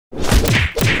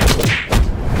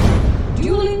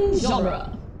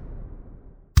genre.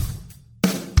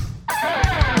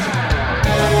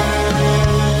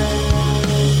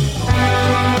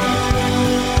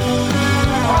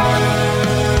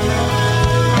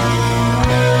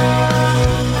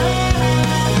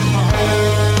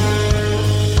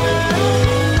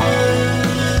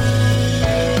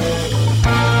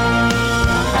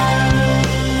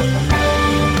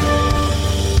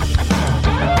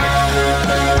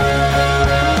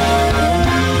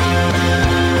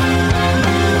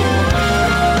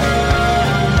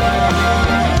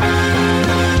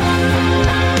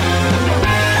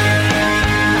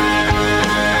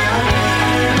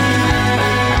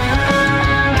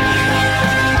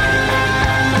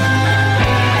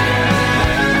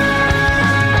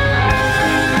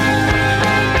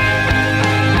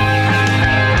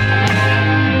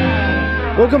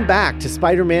 Welcome back to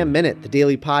Spider-Man Minute, the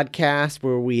daily podcast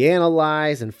where we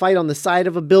analyze and fight on the side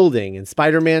of a building in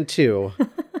Spider-Man 2.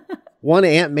 One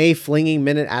Aunt May flinging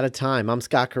minute at a time. I'm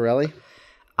Scott Corelli.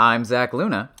 I'm Zach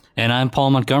Luna. And I'm Paul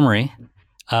Montgomery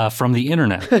from the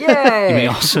internet. Yay!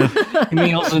 You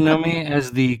may also know me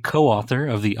as the co-author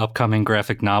of the upcoming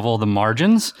graphic novel, The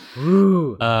Margins,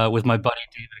 with my buddy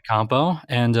David Campo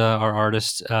and our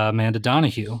artist, Amanda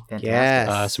Donahue. Fantastic.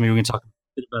 Yes. So maybe we can talk a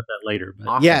bit about that later. But.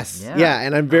 Awesome. Yes. Yeah. Yeah.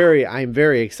 And I'm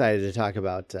very excited to talk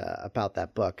about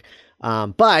that book.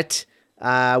 But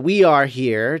we are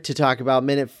here to talk about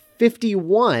minute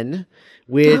 51,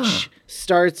 which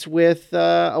starts with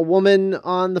a woman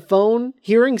on the phone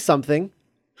hearing something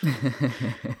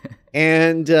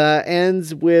and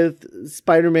ends with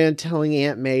Spider-Man telling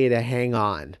Aunt May to hang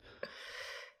on.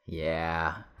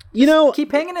 Yeah. You know,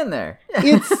 Keep hanging in there.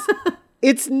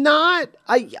 it's not,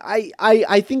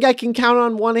 I think I can count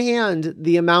on one hand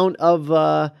the amount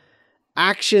of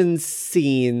action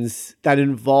scenes that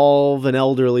involve an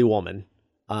elderly woman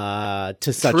to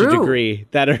such a degree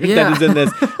that is in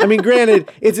this. I mean, granted,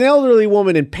 it's an elderly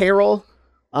woman in peril.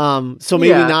 So maybe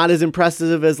not as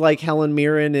impressive as like Helen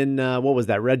Mirren in what was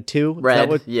that, Red 2?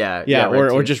 Red. Yeah, Red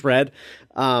or 2. just Red.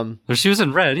 Well, she was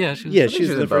in Red, yeah. She was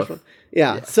in the first both. one.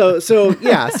 Yeah.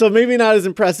 So maybe not as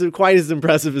impressive, quite as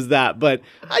impressive as that, but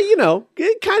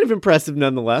kind of impressive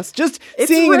nonetheless. Just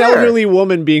seeing an elderly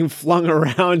woman being flung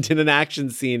around in an action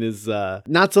scene is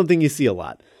not something you see a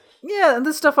lot. Yeah, and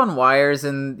the stuff on wires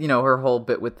and, her whole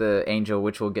bit with the angel,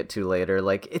 which we'll get to later.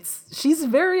 Like, she's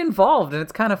very involved and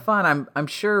it's kind of fun. I'm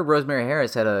sure Rosemary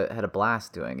Harris had a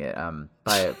blast doing it.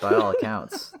 By all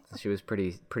accounts, she was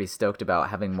pretty stoked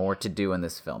about having more to do in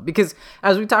this film because,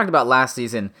 as we talked about last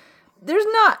season, there's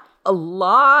not a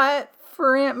lot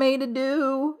for Aunt May to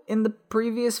do in the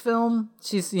previous film.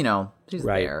 She's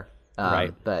Right. there,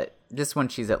 Right. But this one,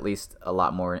 she's at least a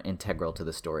lot more integral to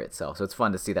the story itself. So it's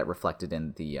fun to see that reflected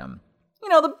in the,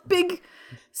 the big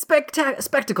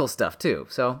spectacle stuff too.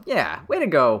 So yeah, way to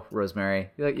go, Rosemary.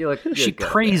 You look She good.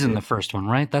 prays in the first one,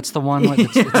 right? That's the one.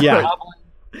 It's Yeah.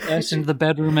 Yes, into the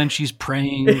bedroom and she's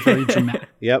praying, very dramatic.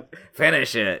 Yep.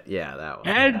 Finish it. Yeah, that one.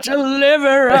 And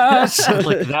deliver us.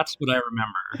 That's what I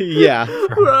remember. Yeah.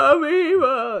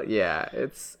 Yeah,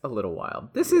 it's a little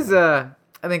wild. This is, I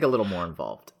think, a little more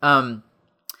involved.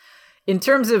 In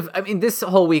terms of, this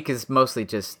whole week is mostly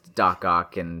just Doc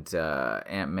Ock and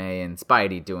Aunt May and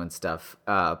Spidey doing stuff.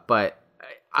 But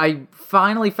I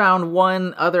finally found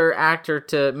one other actor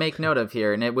to make note of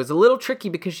here, and it was a little tricky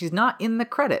because she's not in the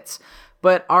credits.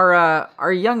 But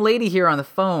our young lady here on the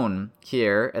phone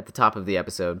here at the top of the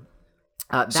episode.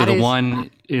 So the one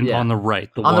on the right.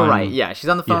 On the right, yeah. She's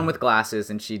on the phone with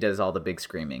glasses, and she does all the big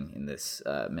screaming in this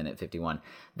minute 51.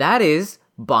 That is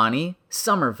Bonnie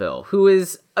Somerville, who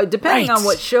is, depending on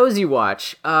what shows you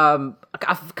watch, a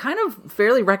kind of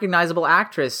fairly recognizable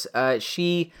actress.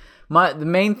 The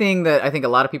main thing that I think a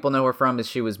lot of people know her from is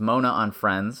she was Mona on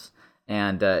Friends,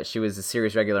 and she was a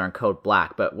series regular on Code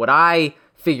Black. But what I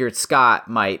figured Scott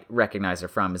might recognize her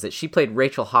from is that she played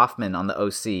Rachel Hoffman on the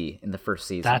OC in the first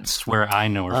season. That's where I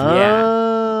know her from.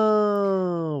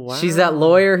 Oh, wow. She's that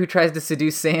lawyer who tries to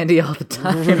seduce Sandy all the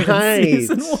time Right. in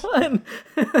season 1.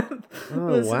 Oh, wow.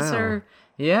 Is her.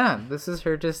 Yeah, this is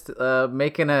her just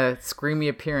making a screamy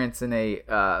appearance in a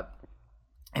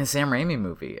Sam Raimi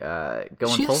movie.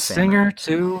 Going She's full a Sam singer Raimi.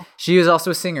 too. She is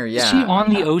also a singer. Yeah. Is she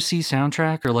on the OC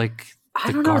soundtrack or like I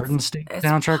the don't know. Garden State It's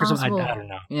soundtrack or something? possible. I don't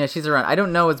know. Yeah, she's around. I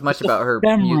don't know as much about her.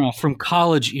 Ephemera from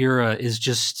college era is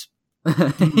just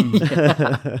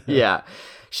Yeah.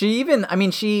 She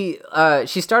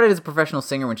started as a professional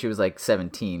singer when she was like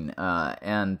 17,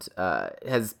 and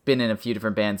has been in a few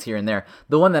different bands here and there.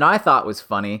 The one that I thought was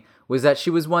funny was that she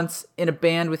was once in a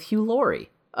band with Hugh Laurie,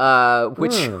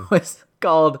 which was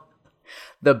called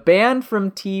The band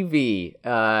from TV,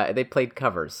 they played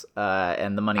covers,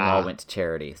 and the money all went to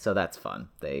charity. So that's fun.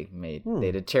 They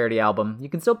did a charity album. You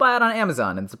can still buy it on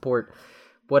Amazon and support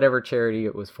whatever charity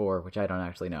it was for, which I don't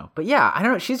actually know. But yeah, I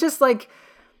don't know. She's just like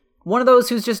one of those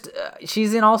who's just,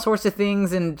 she's in all sorts of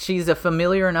things, and she's a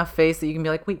familiar enough face that you can be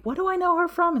like, wait, what do I know her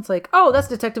from? It's like, oh, that's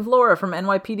Detective Laura from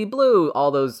NYPD Blue, all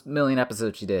those million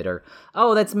episodes she did. Or,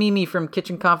 oh, that's Mimi from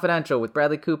Kitchen Confidential with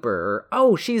Bradley Cooper. Or,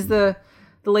 oh, she's the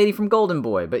lady from Golden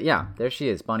Boy. But yeah, there she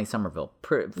is, Bonnie Somerville.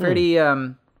 Pretty, just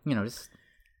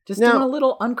Now, doing a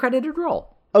little uncredited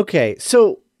role. Okay,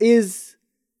 so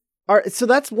so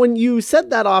that's when you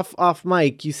said that off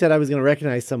mic. You said I was going to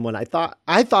recognize someone. I thought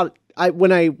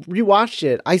when I rewatched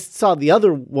it, I saw the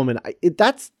other woman.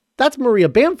 That's Maria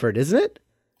Bamford, isn't it?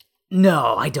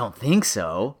 No, I don't think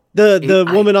so. The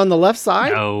woman on the left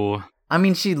side. No, I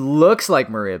mean, she looks like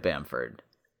Maria Bamford.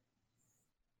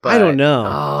 I don't know.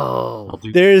 Oh, I'll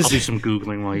do There's- some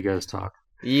Googling while you guys talk.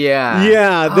 yeah.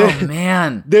 Yeah, Oh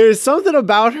man. There's something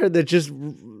about her that just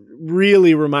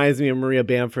really reminds me of Maria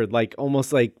Bamford, like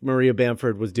almost like Maria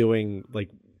Bamford was doing like,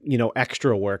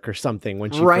 extra work or something when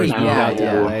she Right, first moved yeah, out to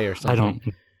yeah. LA or something. I don't.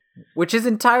 Which is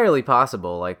entirely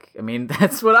possible. Like, I mean,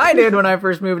 that's what I did when I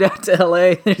first moved out to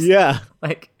LA. There's Yeah.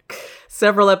 like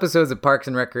several episodes of Parks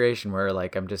and Recreation where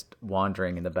like I'm just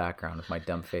wandering in the background with my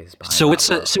dumb face behind. So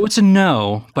it's a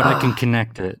no, but I can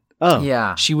connect it. Oh.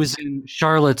 yeah. She was in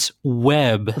Charlotte's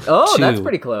Web. Oh, too. that's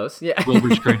pretty close. Yeah.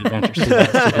 Wilbur's Great Adventures. So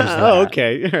there's that. Oh,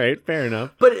 okay. All right. Fair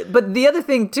enough. But the other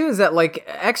thing too is that like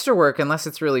extra work, unless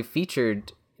it's really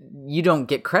featured, you don't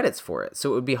get credits for it.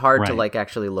 So it would be hard to Right. like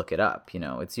actually look it up.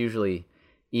 It's usually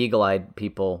eagle-eyed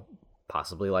people,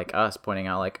 possibly like us, pointing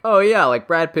out like, oh yeah, like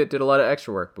Brad Pitt did a lot of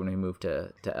extra work when we moved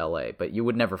to LA, but you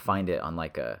would never find it on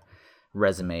like a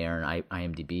resume or an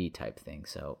IMDb type thing.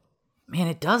 So man,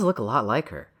 it does look a lot like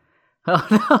her. Oh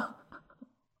no.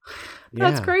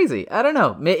 That's Yeah. crazy. I don't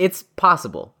know. It's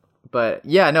possible. But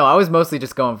yeah, no, I was mostly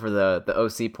just going for the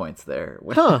OC points there.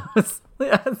 Huh.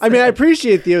 I mean, I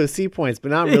appreciate the OC points, but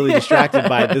now I'm really distracted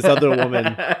by this other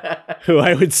woman who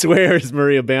I would swear is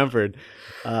Maria Bamford.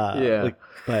 Yeah.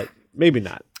 But maybe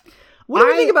not. What do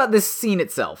you think about this scene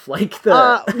itself? Like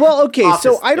the Well, okay,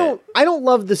 so office I don't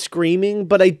love the screaming,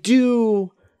 but I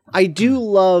do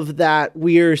love that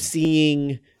we're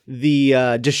seeing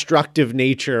the destructive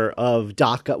nature of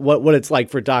Doc, what it's like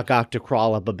for Doc Ock to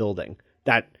crawl up a building.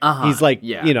 That he's like,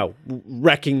 yeah.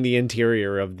 wrecking the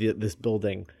interior of this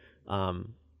building,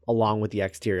 along with the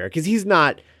exterior, because he's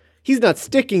not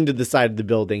sticking to the side of the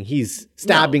building. He's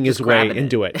stabbing his way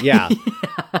into it. Yeah.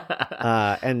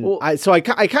 I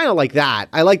kind of like that.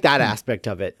 I like that aspect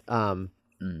of it.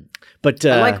 But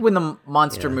I like when the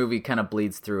monster movie kind of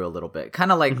bleeds through a little bit.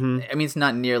 Kind of like, I mean, it's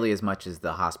not nearly as much as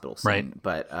the hospital scene, Right.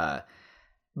 but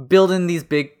building these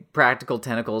big practical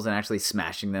tentacles and actually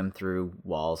smashing them through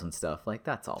walls and stuff, like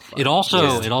that's all fun. It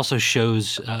also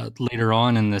shows later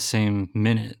on in the same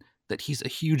minute that he's a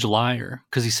huge liar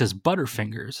because he says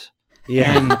Butterfingers.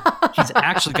 yeah, And he's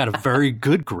actually got a very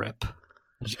good grip.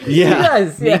 yeah.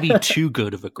 Yes, yeah. Maybe too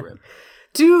good of a grip.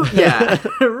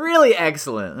 Really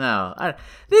excellent. No,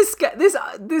 this guy, this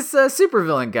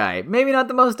supervillain guy, maybe not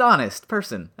the most honest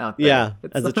person out there. Yeah,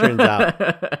 as it turns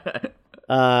out.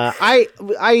 I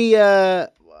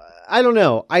don't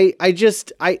know. I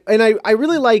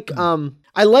really like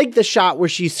I like the shot where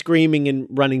she's screaming and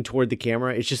running toward the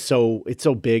camera. It's just so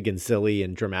big and silly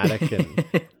and dramatic, and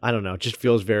I don't know. It just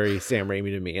feels very Sam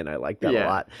Raimi to me, and I like that a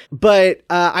lot. But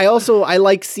I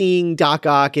like seeing Doc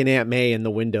Ock and Aunt May in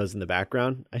the windows in the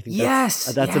background. I think that's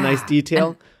a nice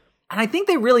detail. And I think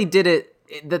they really did it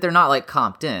that they're not like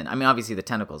comped in. I mean, obviously the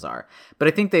tentacles are, but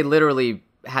I think they literally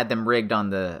had them rigged on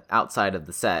the outside of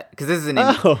the set because this is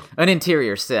an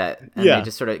interior set. And they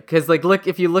just sort of, because like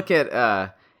if you look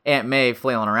at Aunt May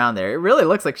flailing around there, it really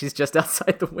looks like she's just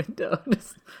outside the window.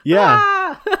 Just,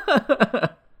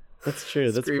 That's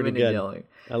true. That's screaming pretty good. and yelling.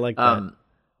 I like that.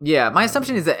 Yeah, my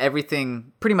assumption is that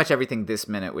pretty much everything this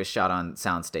minute was shot on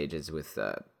sound stages with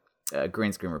a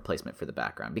green screen replacement for the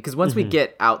background. Because once we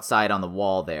get outside on the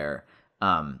wall there,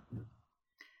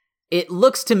 it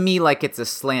looks to me like it's a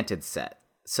slanted set.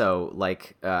 So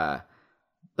like that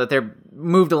they're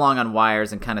moved along on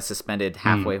wires and kind of suspended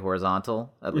halfway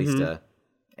horizontal, at least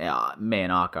May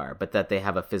and Ock are, but that they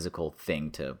have a physical thing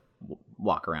to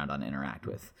walk around on and interact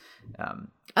with.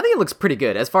 I think it looks pretty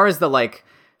good as far as the like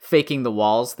faking the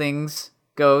walls things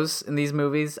goes in these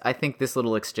movies. I think this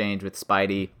little exchange with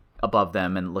Spidey above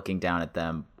them and looking down at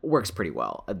them works pretty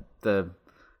well. I don't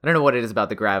know what it is about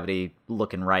the gravity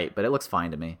looking right, but it looks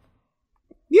fine to me.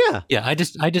 Yeah,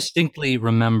 I distinctly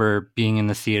remember being in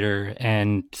the theater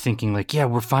and thinking like, yeah,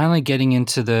 we're finally getting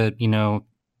into the,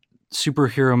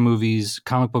 superhero movies,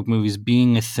 comic book movies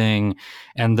being a thing,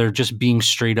 and they're just being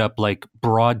straight up like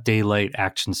broad daylight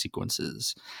action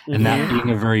sequences, and that being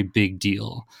a very big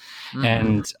deal.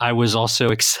 And I was also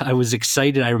I was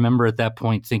excited. I remember at that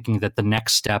point thinking that the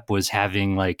next step was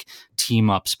having like team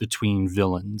ups between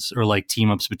villains or like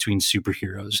team ups between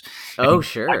superheroes. Oh,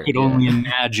 sure. I could only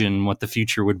imagine what the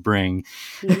future would bring.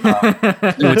 So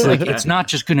it's like, it's not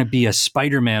just going to be a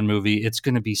Spider-Man movie. It's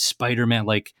going to be Spider-Man.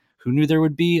 Like, who knew there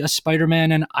would be a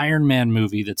Spider-Man and Iron Man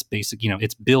movie that's basic,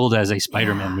 it's billed as a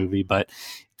Spider-Man movie, but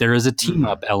there is a team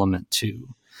up element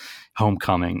to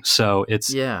Homecoming. So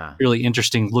it's really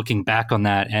interesting looking back on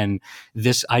that. And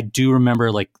this, I do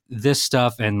remember like this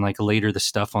stuff and like later the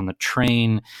stuff on the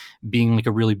train being like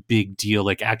a really big deal.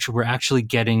 Like we're actually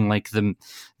getting like the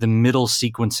middle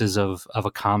sequences of a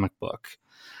comic book.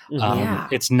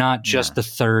 It's not just the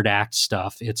third act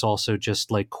stuff. It's also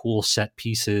just like cool set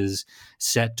pieces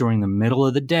set during the middle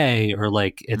of the day, or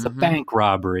like it's a bank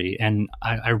robbery. And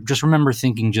I just remember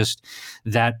thinking just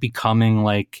that becoming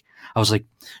like, I was like,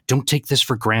 don't take this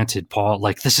for granted, Paul.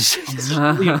 Like, this is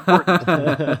really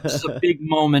important. This is a big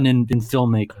moment in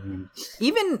filmmaking.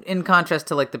 Even in contrast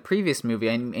to like the previous movie,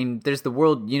 I mean, there's the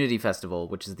World Unity Festival,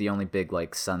 which is the only big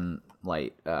like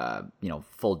sunlight,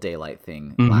 full daylight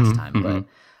thing last time. But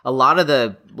a lot of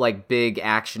the like big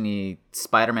actiony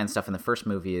Spider-Man stuff in the first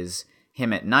movie is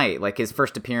him at night. Like his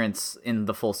first appearance in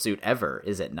the full suit ever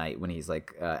is at night when he's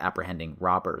like apprehending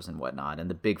robbers and whatnot.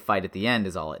 And the big fight at the end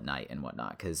is all at night and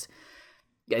whatnot, because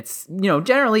it's,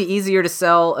 generally easier to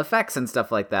sell effects and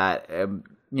stuff like that,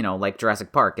 like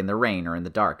Jurassic Park in the rain or in the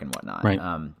dark and whatnot. Right.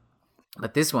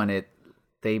 But this one,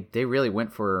 they really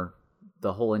went for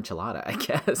the whole enchilada, I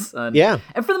guess. And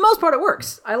for the most part, it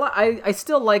works. I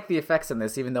still like the effects in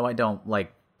this, even though I don't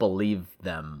like believe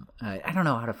them. I don't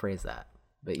know how to phrase that,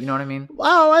 but you know what I mean?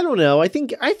 Well, I don't know. I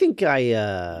think I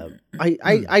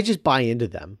just buy into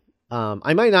them.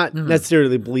 I might not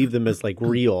necessarily believe them as like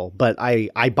real, but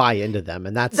I buy into them,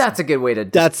 and that's a good way to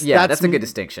that's a good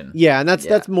distinction. Yeah, and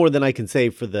that's more than I can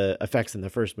say for the effects in the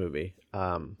first movie.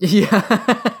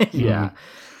 Yeah.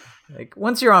 Like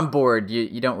once you're on board,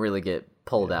 you don't really get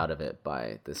pulled out of it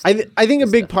by this. I think a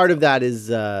big part of that is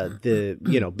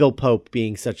the Bill Pope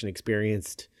being such an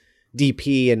experienced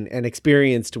DP and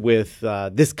experienced with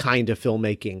this kind of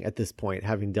filmmaking at this point,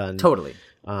 having done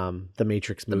the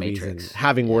Matrix movies and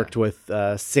having worked with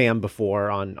Sam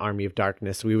before on Army of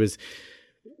Darkness. So he was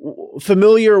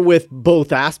familiar with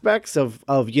both aspects of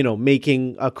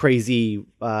making a crazy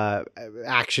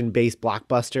action-based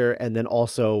blockbuster, and then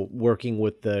also working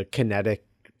with the kinetic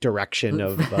direction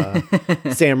of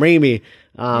Sam Raimi.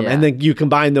 And then you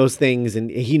combine those things,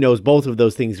 and he knows both of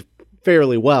those things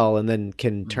fairly well, and then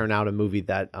can turn out a movie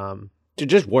that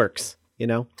just works.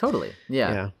 Totally.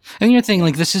 Yeah. And you're thinking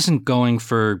like, this isn't going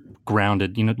for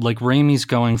grounded, like Raimi's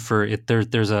going for it.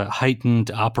 There's a heightened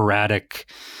operatic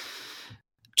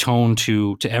tone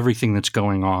to everything that's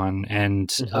going on,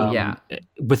 and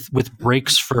with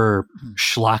breaks for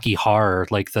schlocky horror,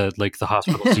 like the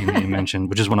hospital scene that you mentioned,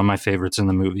 which is one of my favorites in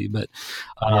the movie. But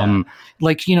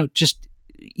just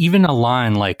even a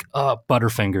line like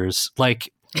Butterfingers,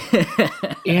 like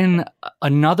in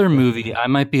another movie, I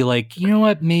might be like, you know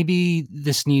what, maybe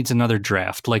this needs another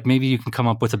draft. Like maybe you can come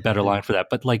up with a better line for that.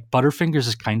 But like Butterfingers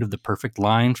is kind of the perfect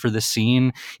line for this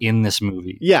scene in this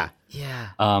movie. Yeah.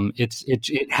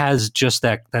 It has just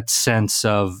that sense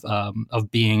of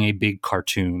being a big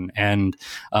cartoon, and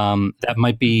that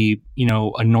might be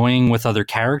annoying with other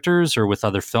characters or with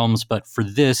other films, but for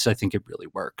this, I think it really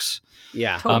works.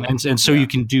 Yeah, totally. And so you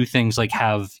can do things like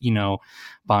have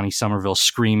Bonnie Somerville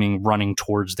screaming, running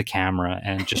towards the camera,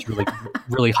 and just really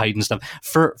really heightened stuff.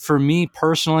 For me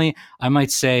personally, I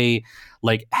might say,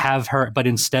 like, have her, but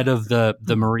instead of the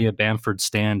Maria Bamford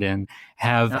stand-in,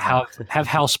 have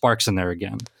Hal Sparks in there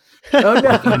again. Oh,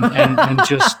 no. and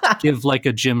just give like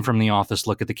a Jim from The Office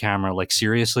look at the camera, like,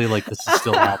 seriously, like this is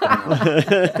still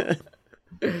happening.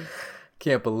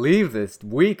 Can't believe this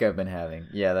week I've been having.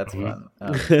 Yeah, that's fun.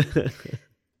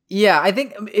 I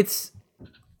think it's.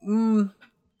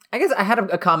 I guess I had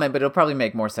a comment, but it'll probably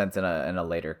make more sense in a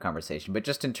later conversation. But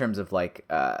just in terms of like.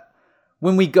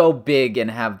 When we go big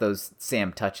and have those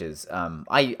Sam touches,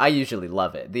 I usually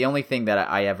love it. The only thing that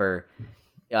I ever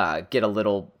get a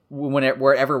little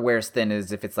wherever wears thin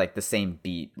is if it's like the same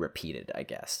beat repeated, I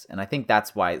guess. And I think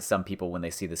that's why some people, when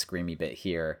they see the screamy bit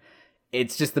here,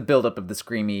 it's just the buildup of the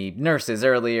screamy nurses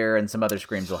earlier and some other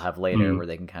screams we'll have later where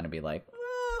they can kind of be like,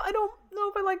 I don't know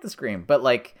if I like the scream. But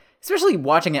like, especially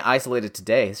watching it isolated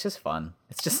today, it's just fun.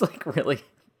 It's just like really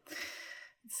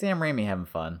Sam Raimi having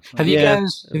fun. Have you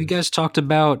guys talked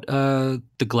about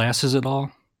the glasses at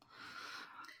all?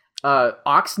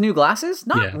 Ock's new glasses?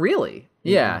 Not really.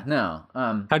 Yeah, no.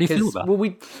 How do you feel about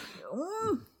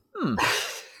them?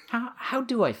 How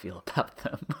do I feel about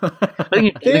them?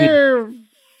 They're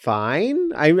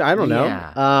fine. I don't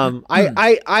know.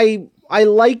 I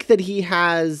like that he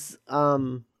has.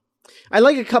 I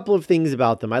like a couple of things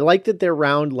about them. I like that they're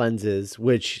round lenses,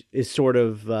 which is sort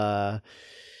of,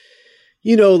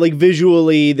 like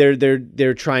visually,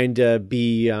 they're trying to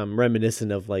be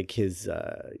reminiscent of like his,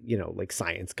 like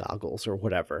science goggles or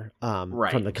whatever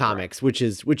from the comics, which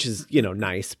is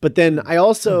nice. But then I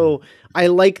also I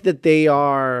like that they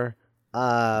are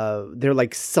they're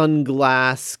like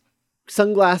sunglasses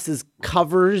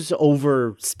covers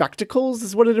over spectacles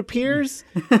is what it appears.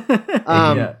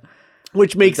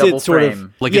 Which makes it sort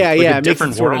of like a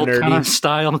different sort world of nerdy kind of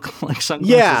style, like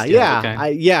sunglasses.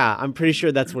 Okay. I'm pretty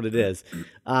sure that's what it is.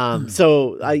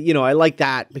 So I like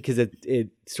that because it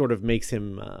sort of makes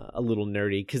him a little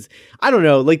nerdy. Because I don't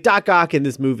know, like Doc Ock in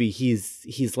this movie,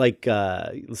 he's like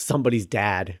somebody's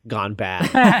dad gone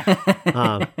bad.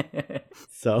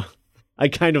 So I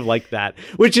kind of like that,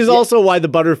 which is also why the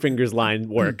Butterfingers line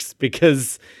works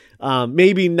because.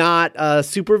 Maybe not a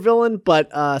super villain, but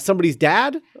somebody's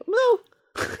dad. Well,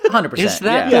 100%. Is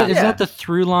that the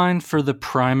through line for the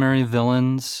primary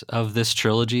villains of this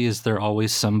trilogy? Is they're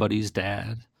always somebody's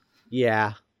dad?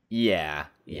 Yeah. I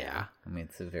mean,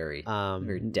 it's a very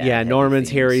dad. Yeah, Norman's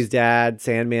Harry's dad.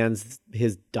 Sandman's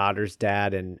his daughter's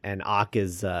dad, and Ock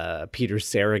is Peter's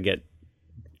surrogate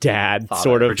dad, father.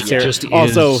 Sort of. Just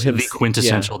also the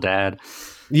quintessential dad.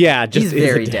 Yeah, he's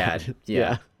very dad.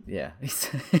 Yeah. He's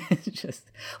just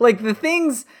like the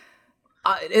things.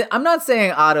 I'm not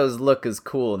saying Otto's look is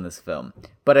cool in this film,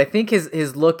 but I think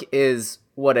his look is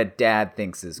what a dad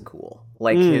thinks is cool.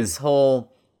 Like his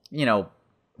whole,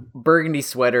 burgundy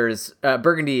sweaters,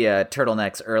 burgundy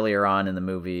turtlenecks earlier on in the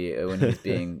movie when he's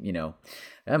being,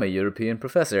 I'm a European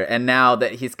professor, and now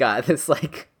that he's got this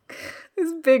like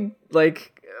this big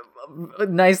like.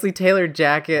 Nicely tailored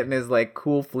jacket and his like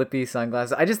cool flippy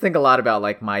sunglasses. I just think a lot about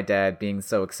like my dad being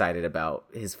so excited about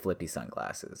his flippy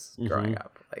sunglasses growing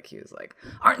up. Like he was like,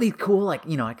 "Aren't these cool? Like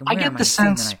I can." I get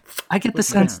the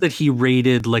sense that he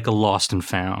raided like a Lost and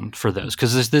Found for those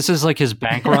because this is like his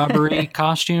bank robbery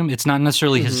costume. It's not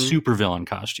necessarily his supervillain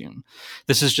costume.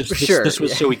 This is just this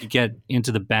was so he could get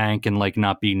into the bank and like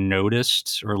not be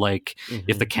noticed or like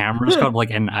if the camera's caught like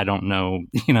and I don't know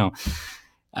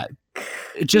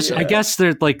I guess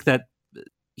they're like that.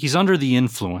 He's under the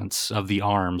influence of the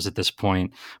arms at this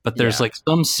point, but there's like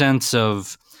some sense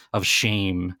of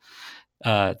shame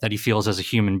that he feels as a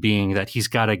human being that he's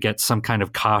got to get some kind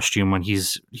of costume when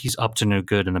he's up to no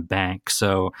good in the bank.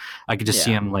 So I could just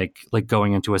see him like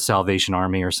going into a Salvation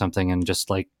Army or something and just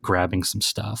like grabbing some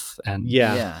stuff and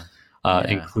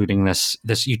including this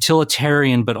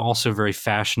utilitarian but also very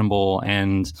fashionable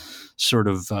and sort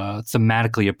of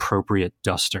thematically appropriate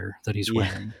duster that he's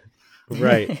wearing.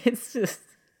 Right. It's just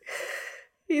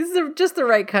he's just the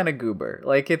right kind of goober.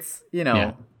 Like it's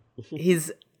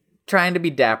he's trying to be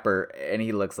dapper and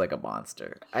he looks like a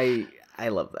monster. I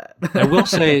love that. I will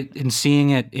say in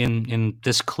seeing it in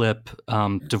this clip,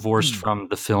 divorced from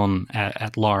the film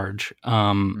at large,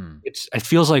 it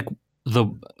feels like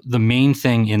the main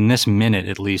thing in this minute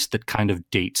at least that kind of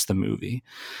dates the movie.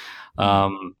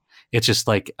 It's just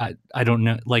like I don't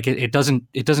know, like it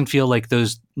doesn't feel like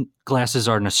those glasses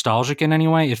are nostalgic in any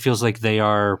way. It feels like they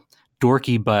are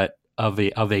dorky but of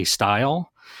a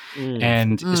style,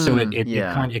 and so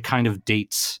it kind of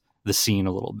dates the scene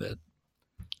a little bit.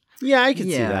 Yeah, I can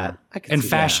see that.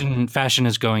 Fashion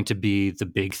is going to be the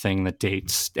big thing that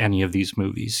dates any of these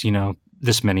movies.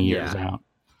 This many years out,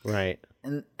 right?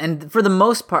 And for the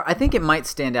most part, I think it might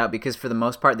stand out because for the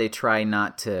most part they try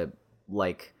not to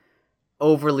like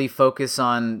overly focus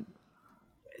on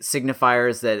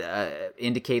signifiers that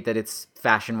indicate that it's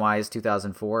fashion-wise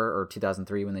 2004 or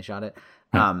 2003 when they shot it.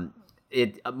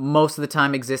 It most of the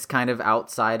time exists kind of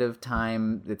outside of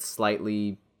time. It's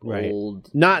slightly old,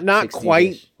 not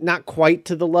quite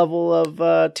to the level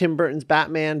of Tim Burton's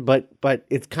Batman, but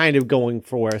it's kind of going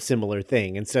for a similar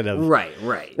thing instead of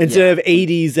instead of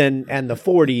 80s and the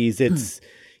 40s. It's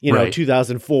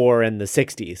 2004 and the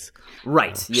 60s.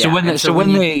 Right. Yeah. So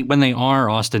when they are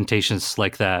ostentatious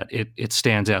like that, it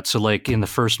stands out. So like in the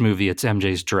first movie, it's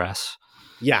MJ's dress.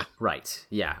 Yeah. Right.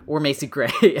 Yeah. Or Macy Gray.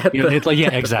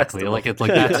 Exactly. Like it's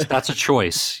like that's a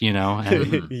choice,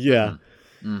 And, yeah.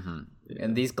 Mm-hmm.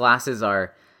 And these glasses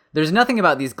there's nothing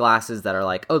about these glasses that are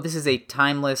like, oh, this is a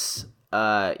timeless,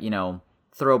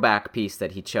 throwback piece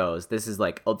that he chose. This is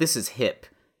like, oh, this is hip.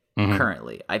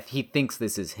 currently. He thinks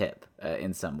this is hip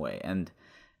in some way, and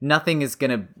nothing is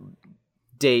going to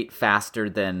date faster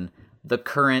than the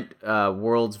current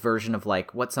world's version of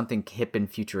like what something hip and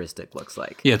futuristic looks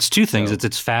like. Yeah, it's two things.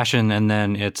 It's fashion, and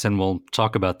then and we'll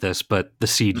talk about this, but the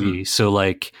CG. So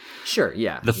like, sure,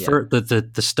 yeah,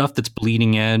 the stuff that's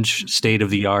bleeding edge, state of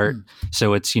the art.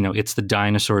 So it's it's the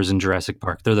dinosaurs in Jurassic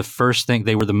Park. They're the first thing.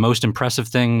 They were the most impressive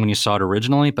thing when you saw it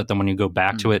originally, but then when you go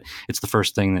back to it, it's the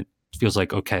first thing that feels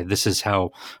like, okay, this is how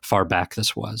far back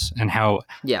this was, and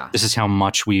this is how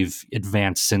much we've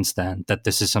advanced since then, that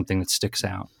this is something that sticks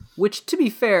out. Which, to be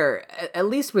fair, at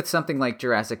least with something like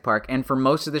Jurassic Park, and for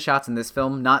most of the shots in this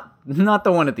film, not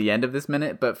the one at the end of this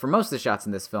minute, but for most of the shots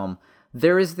in this film,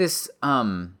 there is this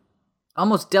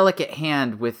almost delicate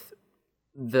hand with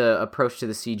the approach to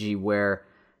the CG where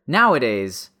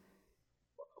nowadays,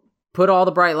 put all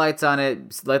the bright lights on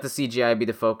it, let the CGI be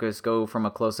the focus, go from a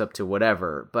close-up to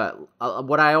whatever. But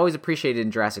what I always appreciated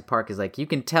in Jurassic Park is like you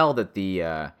can tell that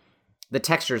the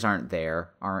textures aren't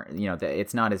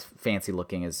it's not as fancy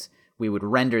looking as we would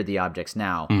render the objects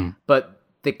now. But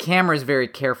the camera is very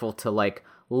careful to like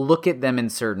look at them in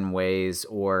certain ways,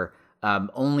 or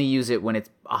only use it when it's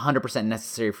 100%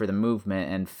 necessary for the movement,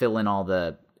 and fill in all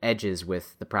the edges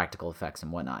with the practical effects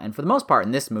and whatnot. And for the most part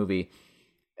in this movie,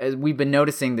 we've been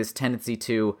noticing this tendency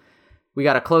to, we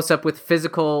got a close-up with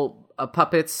physical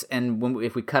puppets, and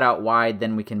if we cut out wide,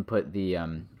 then we can put the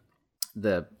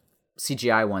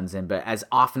CGI ones in. But as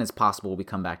often as possible, we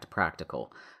come back to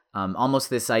practical. Almost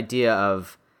this idea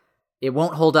of it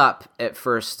won't hold up at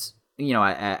first,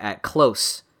 at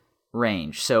close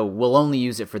range, so we'll only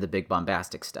use it for the big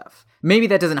bombastic stuff. Maybe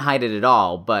that doesn't hide it at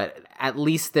all, but at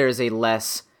least there's a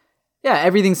less...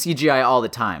 everything's CGI all the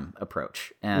time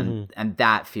approach. And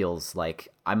that feels like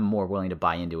I'm more willing to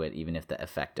buy into it, even if the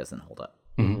effect doesn't hold up.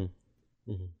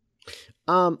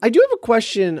 I do have a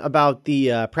question about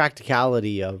the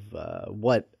practicality of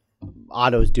what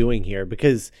Otto's doing here,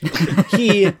 because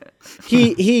he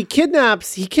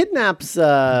kidnaps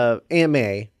Aunt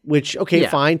May, which,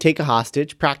 fine, take a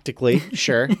hostage, practically,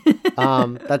 sure.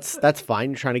 That's fine.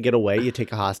 You're trying to get away, you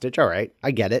take a hostage. All right, I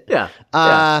get it.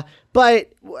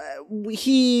 But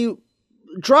he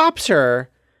drops her,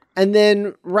 and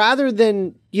then rather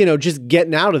than, just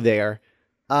getting out of there,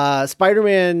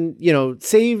 Spider-Man,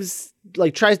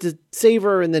 tries to save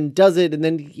her, and then does it, and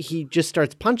then he just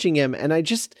starts punching him. And I'm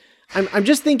just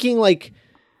thinking, like,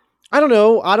 I don't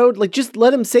know, Otto, like, just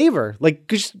let him save her.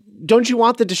 Like, don't you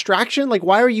want the distraction? Like,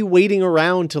 why are you waiting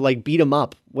around to, like, beat him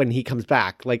up when he comes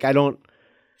back? Like,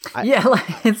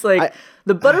 it's like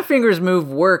the Butterfingers move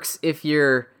works if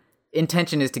your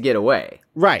intention is to get away.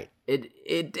 Right.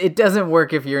 It doesn't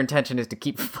work if your intention is to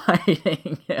keep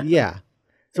fighting. Yeah.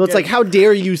 So it's like, how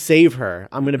dare you save her?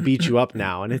 I'm going to beat you up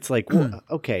now. And it's like, well,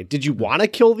 okay, did you want to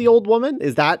kill the old woman?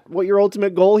 Is that what your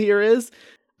ultimate goal here is?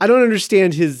 I don't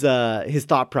understand his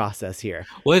thought process here.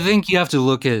 Well, I think you have to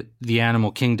look at the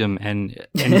animal kingdom, and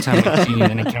anytime you see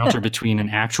an encounter between an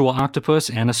actual octopus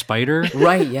and a spider.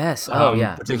 Right, yes.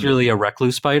 Particularly a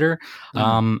recluse spider.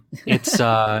 It's...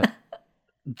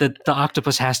 the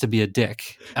octopus has to be a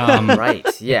dick.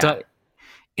 Right, yeah.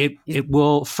 It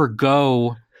will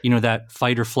forgo, that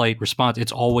fight or flight response.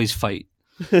 It's always fight.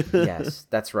 Yes,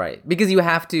 that's right. Because you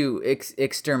have to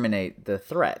exterminate the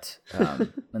threat.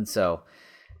 And so,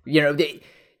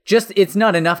 it's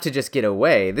not enough to just get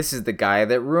away. This is the guy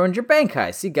that ruined your bank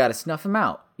heist. You got to snuff him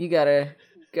out. You gotta.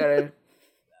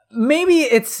 Maybe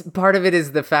it's part of it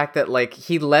is the fact that like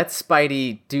he lets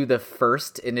Spidey do the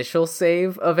first initial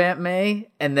save of Aunt May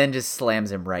and then just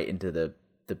slams him right into the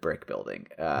brick building.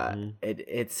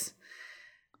 It's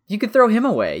you could throw him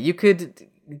away. You could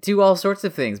do all sorts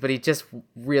of things, but he just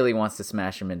really wants to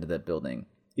smash him into that building.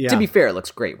 Yeah. To be fair, it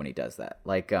looks great when he does that.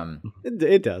 Like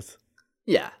it does.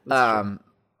 Yeah. Well,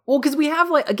 because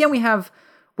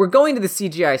we're going to the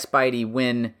CGI Spidey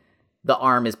when the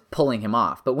arm is pulling him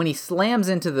off. But when he slams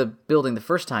into the building the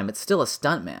first time, it's still a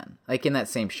stuntman, like in that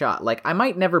same shot. Like, I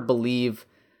might never believe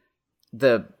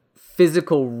the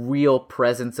physical, real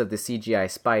presence of the CGI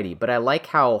Spidey, but I like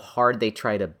how hard they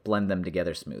try to blend them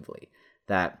together smoothly.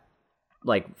 That,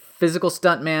 like, physical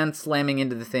stuntman slamming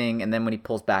into the thing, and then when he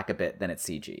pulls back a bit, then it's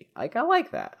CG. Like, I like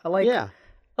that. I like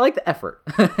the effort,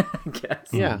 I guess.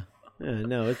 Yeah.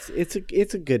 No, it's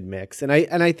a good mix. And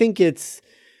I think it's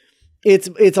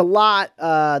a lot,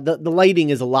 the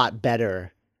lighting is a lot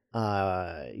better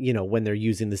when they're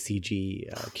using the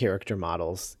CG character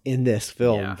models in this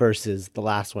film versus the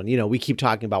last one. We keep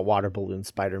talking about water balloon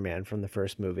Spider-Man from the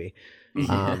first movie,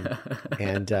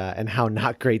 and how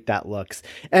not great that looks.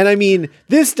 And I mean,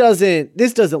 this doesn't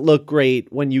look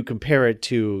great when you compare it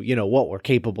to what we're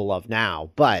capable of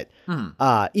now. But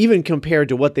even compared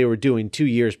to what they were doing 2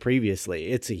 years previously,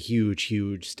 it's a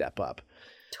huge step up.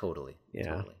 Totally.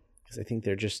 Yeah, because I think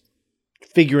they're just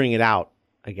figuring it out,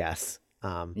 I guess.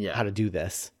 How to do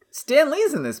this. Stan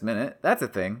Lee's in this minute. That's a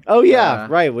thing. Oh yeah,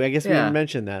 right. I guess we didn't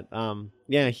mention that.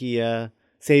 He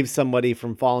saves somebody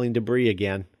from falling debris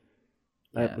again.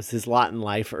 That was his lot in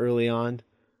life early on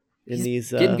in He's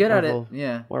these getting good Marvel, at it.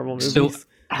 Yeah. Marvel movies. So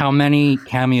how many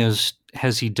cameos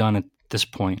has he done at this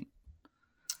point?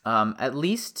 At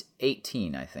least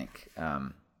 18, I think.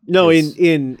 No,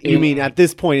 you mean at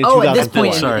this point in 2004? At this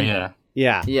point, sorry, yeah.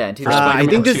 Yeah. Yeah, in I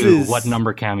think this is what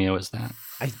number cameo is that?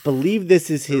 I believe this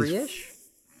is his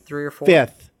 3 or 4?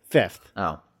 Fifth.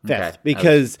 Oh, fifth. Okay.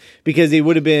 Because it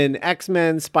would have been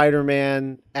X-Men,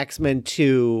 Spider-Man, X-Men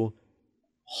 2,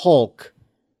 Hulk,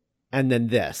 and then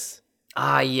this.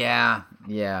 Yeah,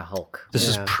 Hulk. This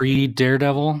is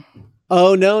pre-Daredevil?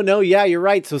 Oh, no, yeah, you're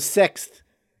right. So sixth,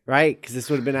 right? Because this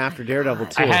would have been after Daredevil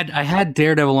too. I had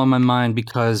Daredevil on my mind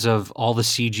because of all the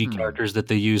CG characters that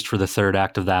they used for the third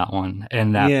act of that one,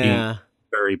 and that being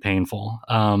very painful.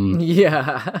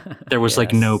 There was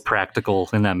like no practical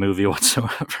in that movie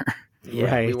whatsoever.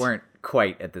 Yeah, right. We weren't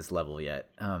quite at this level yet.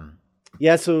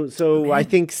 So I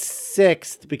think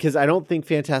sixth, because I don't think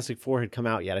Fantastic Four had come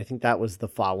out yet. I think that was the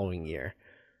following year.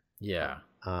 Yeah.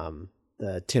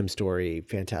 The Tim Story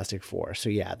Fantastic Four. So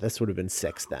yeah, this would have been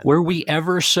sixth then. Were we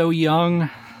ever so young?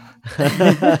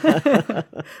 That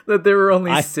there were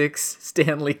only 6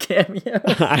 Stan Lee cameos.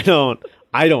 I don't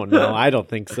know. I don't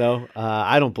think so.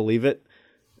 I don't believe it.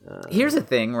 Here's the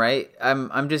thing, right?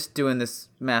 I'm just doing this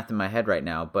math in my head right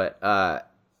now, but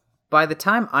by the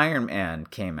time Iron Man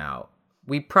came out,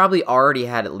 we probably already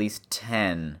had at least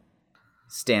 10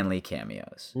 Stan Lee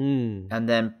cameos. And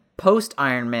then post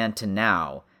Iron Man to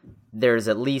now, there's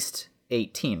at least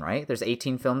 18, right? There's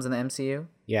 18 films in the MCU?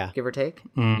 Yeah. Give or take?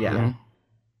 Mm-hmm. Yeah.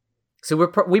 So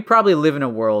we probably live in a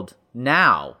world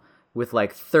now with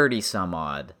like 30 some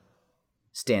odd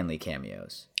Stan Lee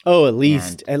cameos. Oh, at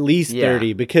least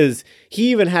 30, because he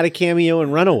even had a cameo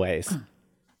in Runaways.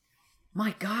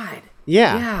 My God.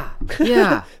 Yeah.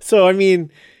 So I mean,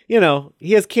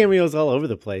 he has cameos all over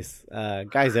the place.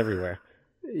 Guys everywhere.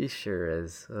 He sure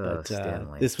is.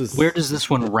 Stan Lee. This was. Where does this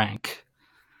one rank?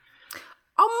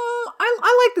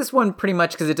 I like this one pretty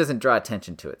much because it doesn't draw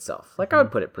attention to itself. Like, I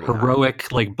would put it pretty heroic,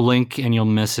 high. like blink and you'll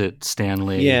miss it, Stan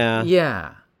Lee.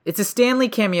 Yeah. It's a Stan Lee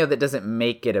cameo that doesn't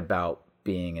make it about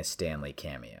being a Stan Lee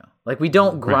cameo. Like, we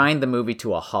don't grind the movie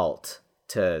to a halt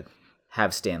to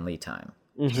have Stan Lee time.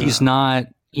 He's not,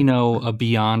 a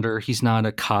Beyonder. He's not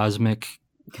a cosmic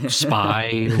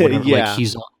spy. Or whatever. Yeah.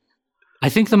 Like I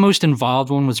think the most involved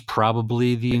one was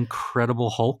probably the Incredible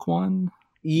Hulk one.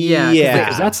 Yeah.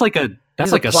 Because that's like a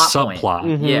subplot.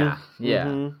 Mm-hmm. Yeah.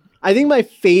 Mm-hmm. I think my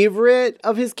favorite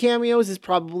of his cameos is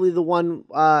probably the one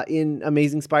in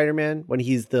Amazing Spider-Man when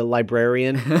he's the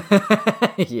librarian.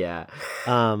 Yeah.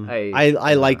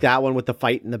 I like that one with the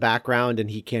fight in the background and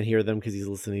he can't hear them because he's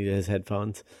listening to his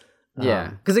headphones. Yeah.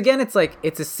 Because again, it's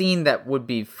a scene that would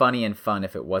be funny and fun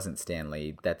if it wasn't Stan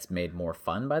Lee. That's made more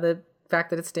fun by the fact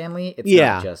that it's Stan Lee. It's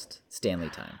not just Stan Lee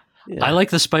time. Yeah. I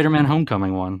like the Spider-Man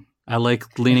Homecoming one. I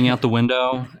like leaning out the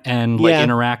window and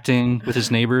interacting with his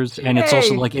neighbors, and it's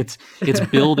also like it's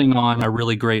building on a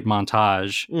really great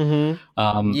montage.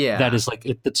 That is like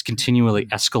it's continually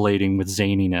escalating with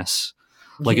zaniness.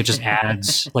 Like it just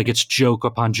adds like it's joke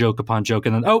upon joke upon joke,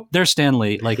 and then there's Stan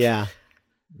Lee. Like yeah.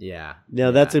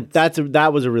 No,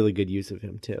 that was a really good use of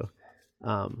him too.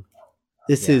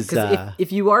 This is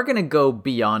if you are gonna go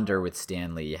Beyonder with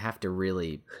Stan Lee, you have to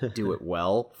really do it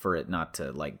well for it not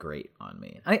to like grate on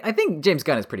me. I think James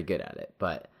Gunn is pretty good at it,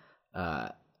 but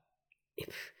I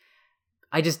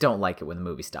just don't like it when the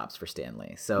movie stops for Stan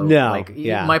Lee. So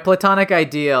my platonic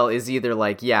ideal is either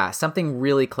like something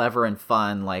really clever and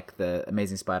fun like the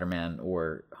Amazing Spider-Man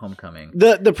or Homecoming.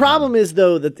 The problem is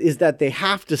though that they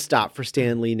have to stop for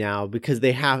Stan Lee now because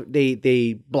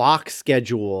they block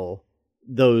schedule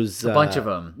those a bunch of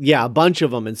them. Yeah, a bunch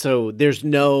of them, and so they're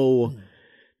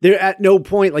at no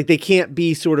point like they can't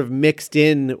be sort of mixed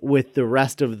in with the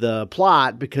rest of the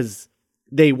plot because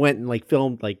they went and like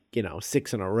filmed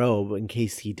 6 in a row in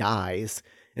case he dies,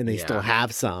 and they still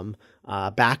have some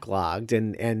backlogged,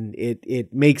 and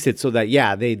it makes it so that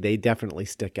they definitely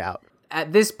stick out.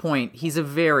 At this point, he's a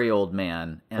very old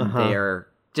man, and they're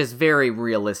just very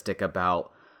realistic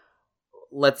about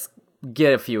let's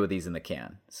get a few of these in the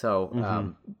can.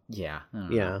 So, yeah.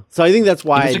 Yeah. So I think that's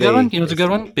why It was a good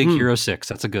one. Big Hero 6.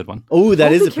 That's a good one. Oh,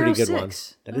 that is a Big Hero pretty good 6. one.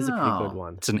 That is a pretty good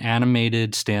one. It's an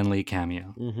animated Stan Lee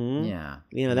cameo.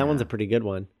 Yeah, that one's a pretty good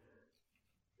one.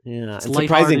 Yeah, it's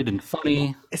lighthearted and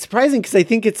funny. It's surprising because I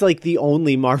think it's like the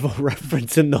only Marvel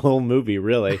reference in the whole movie,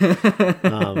 really.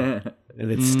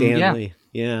 And it's Stan Lee.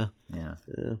 Yeah.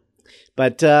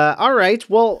 But all right,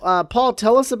 well, Paul,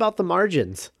 tell us about The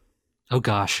Margins. Oh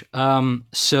gosh.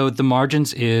 So The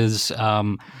Margins is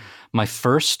my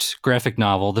first graphic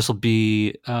novel. This will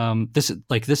be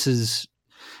this is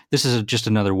just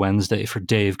another Wednesday for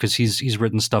Dave because he's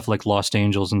written stuff like Lost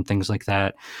Angels and things like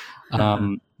that.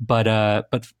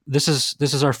 But this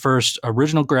is our first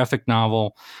original graphic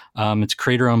novel. It's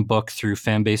creator-owned book through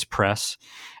Fanbase Press.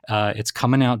 It's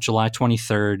coming out July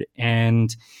 23rd,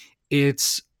 and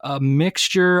it's a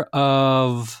mixture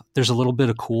of, there's a little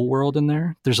bit of Cool World in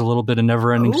there. There's a little bit of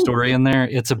Never Ending Story in there.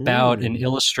 It's about an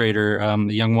illustrator, a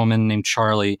young woman named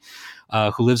Charlie,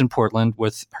 who lives in Portland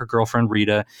with her girlfriend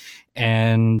Rita.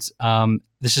 And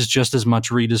this is just as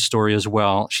much Rita's story as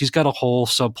well. She's got a whole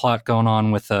subplot going on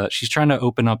with, she's trying to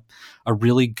open up a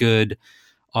really good,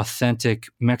 authentic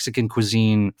Mexican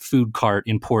cuisine food cart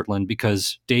in Portland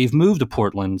because Dave moved to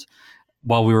Portland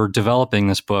while we were developing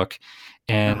this book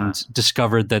and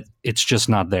discovered that it's just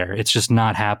not there. It's just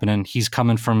not happening. He's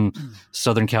coming from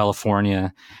Southern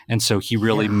California, and so he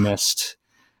really missed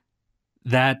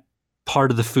that part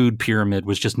of the food pyramid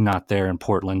was just not there in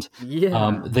Portland.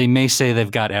 They may say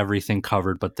they've got everything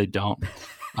covered, but they don't.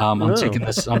 I'm taking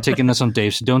this on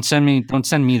Dave. So don't send me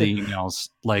the emails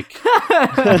like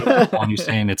on you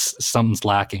saying something's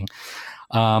lacking.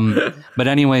 But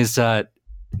anyways,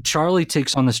 Charlie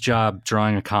takes on this job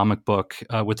drawing a comic book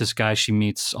with this guy she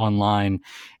meets online,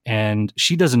 and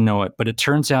she doesn't know it, but it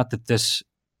turns out that this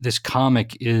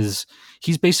comic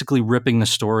he's basically ripping the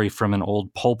story from an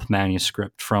old pulp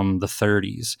manuscript from the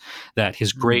 30s that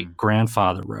his great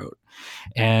grandfather wrote.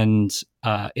 And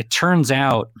it turns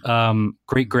out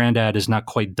great granddad is not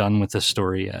quite done with this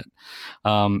story yet.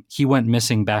 He went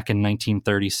missing back in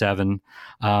 1937,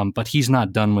 but he's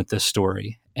not done with this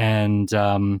story. And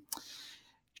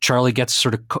Charlie gets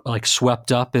sort of like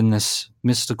swept up in this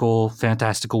mystical,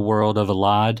 fantastical world of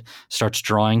Alad, starts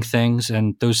drawing things,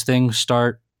 and those things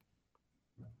start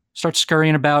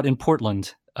scurrying about in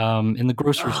Portland, in the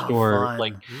grocery store.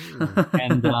 Fun.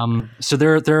 And so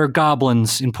there are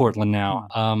goblins in Portland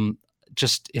now.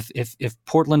 Just if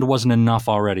Portland wasn't enough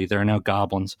already, there are now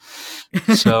goblins.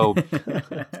 So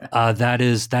that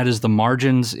is The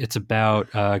Margins. It's about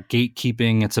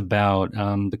gatekeeping. It's about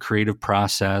the creative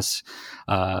process.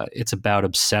 It's about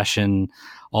obsession,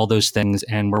 all those things.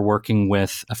 And we're working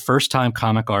with a first-time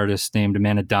comic artist named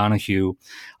Amanda Donahue.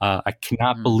 I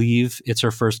cannot believe it's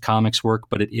her first comics work,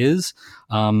 but it is.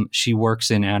 She works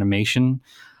in animation,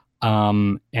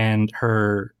 and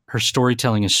her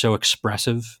storytelling is so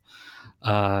expressive.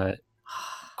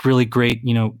 Really great,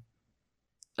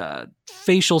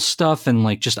 facial stuff, and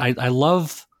like just I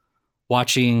love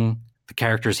watching the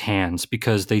characters' hands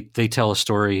because they tell a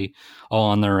story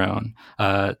all on their own.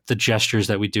 The gestures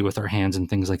that we do with our hands and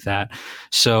things like that.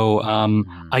 So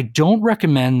I don't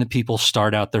recommend that people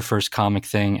start out their first comic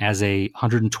thing as a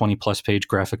 120 plus page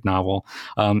graphic novel.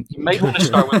 You might want to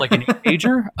start with like an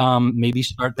 8-pager, maybe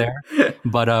start there.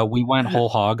 But we went whole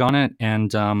hog on it,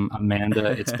 and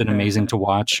Amanda, it's been amazing to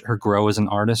watch her grow as an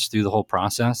artist through the whole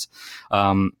process.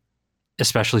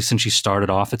 Especially since she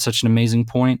started off at such an amazing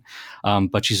point,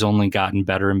 but she's only gotten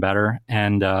better and better,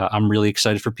 and I'm really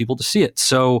excited for people to see it.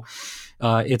 So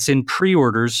it's in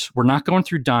pre-orders. We're not going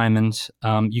through Diamond.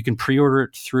 You can pre-order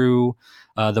it through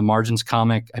the Margins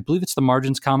Comic. I believe it's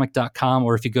themarginscomic.com,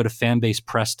 or if you go to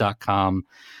fanbasepress.com,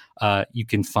 you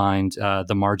can find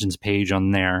the Margins page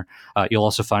on there. You'll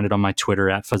also find it on my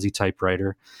Twitter at Fuzzy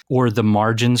Typewriter, or the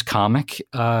Margins Comic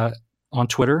on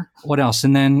Twitter. What else?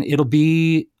 And then it'll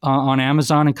be on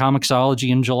Amazon and Comixology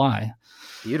in July.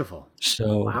 Beautiful.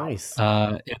 So nice.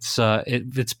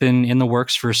 It's been in the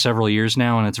works for several years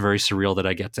now, and it's very surreal that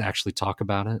I get to actually talk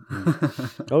about it.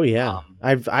 Oh yeah,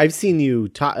 I've seen you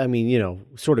talk. I mean,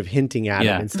 sort of hinting at it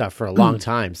and stuff for a long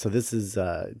time. So this is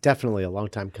definitely a long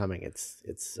time coming.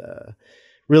 It's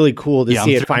really cool to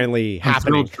see it finally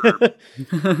happening.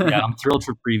 I'm thrilled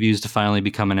for previews to finally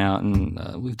be coming out, and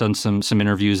we've done some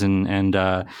interviews, and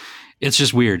it's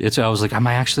just weird. I was like, am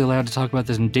I actually allowed to talk about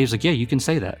this? And Dave's like, yeah, you can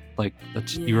say that. Like,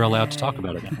 you're allowed to talk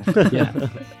about it now. Yeah,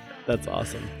 that's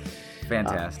awesome.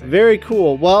 Fantastic. Very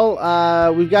cool.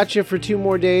 Well, we've got you for 2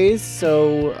 more days,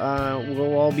 so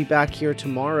we'll all be back here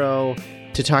tomorrow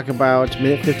to talk about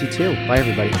Minute 52. Bye,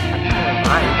 everybody.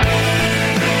 Bye.